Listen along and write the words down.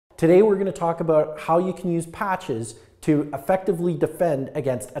Today we're going to talk about how you can use patches to effectively defend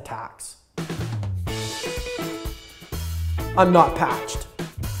against attacks. I'm not patched.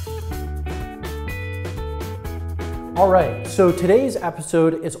 Alright, so today's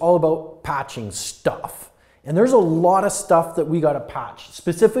episode is all about patching stuff. And there's a lot of stuff that we got to patch.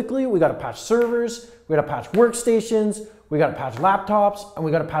 Specifically, we got to patch servers, we got to patch workstations, we got to patch laptops, and we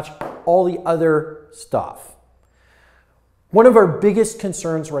got to patch all the other stuff. One of our biggest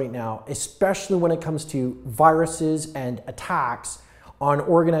concerns right now, especially when it comes to viruses and attacks on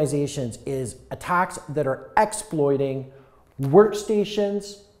organizations, is attacks that are exploiting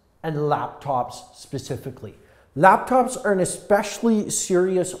workstations and laptops specifically. Laptops are an especially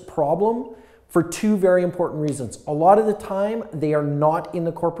serious problem for two very important reasons. A lot of the time, they are not in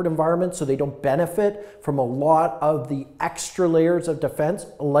the corporate environment, so they don't benefit from a lot of the extra layers of defense,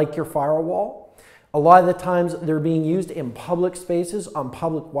 like your firewall. A lot of the times, they're being used in public spaces on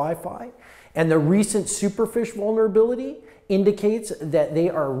public Wi-Fi. And the recent Superfish vulnerability indicates that they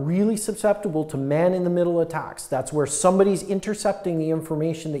are really susceptible to man-in-the-middle attacks. That's where somebody's intercepting the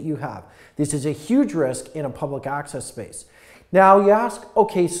information that you have. This is a huge risk in a public access space. Now you ask,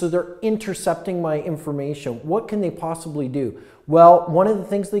 okay, so they're intercepting my information. What can they possibly do? Well, one of the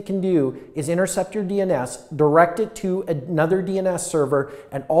things they can do is intercept your DNS, direct it to another DNS server,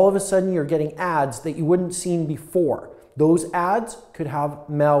 and all of a sudden you're getting ads that you wouldn't seen before. Those ads could have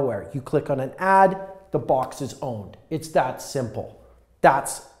malware. You click on an ad, the box is owned. It's that simple.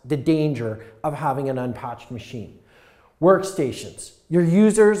 That's the danger of having an unpatched machine. Workstations. Your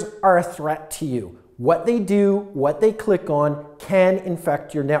users are a threat to you. What they do, what they click on can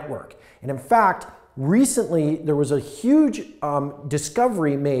infect your network. And in fact, recently there was a huge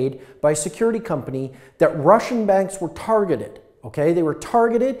discovery made by a security company that Russian banks were targeted. Okay, they were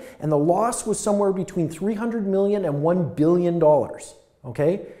targeted and the loss was somewhere between $300 million and $1 billion.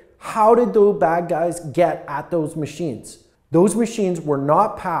 Okay, how did those bad guys get at those machines? Those machines were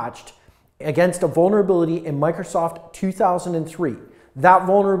not patched against a vulnerability in Microsoft 2003. That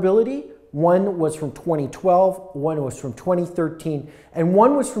vulnerability, one was from 2012, one was from 2013, and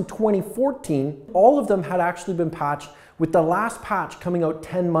one was from 2014. All of them had actually been patched, with the last patch coming out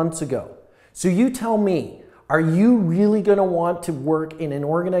 10 months ago. So you tell me, are you really going to want to work in an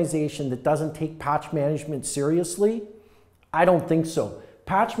organization that doesn't take patch management seriously? I don't think so.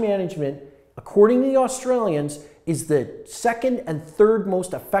 Patch management, according to the Australians, is the second and third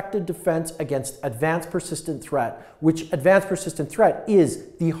most effective defense against advanced persistent threat, which advanced persistent threat is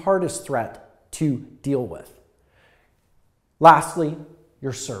the hardest threat to deal with. Lastly,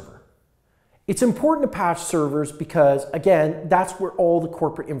 your server. It's important to patch servers because, again, that's where all the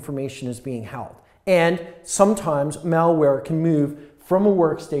corporate information is being held. And sometimes malware can move from a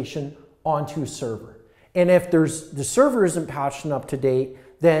workstation onto a server. And if the server isn't patched and up to date,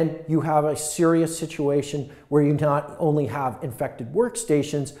 then you have a serious situation where you not only have infected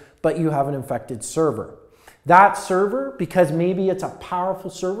workstations, but you have an infected server. That server, because maybe it's a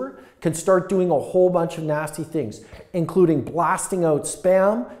powerful server, can start doing a whole bunch of nasty things, including blasting out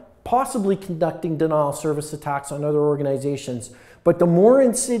spam, possibly conducting denial of service attacks on other organizations. But the more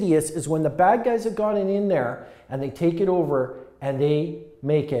insidious is when the bad guys have gotten in there and they take it over and they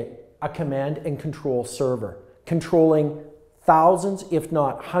make it a command and control server, controlling thousands, if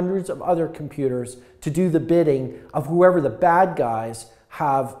not hundreds of other computers to do the bidding of whoever the bad guys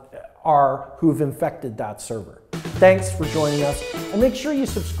who've infected that server. Thanks for joining us, and make sure you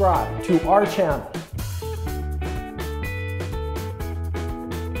subscribe to our channel.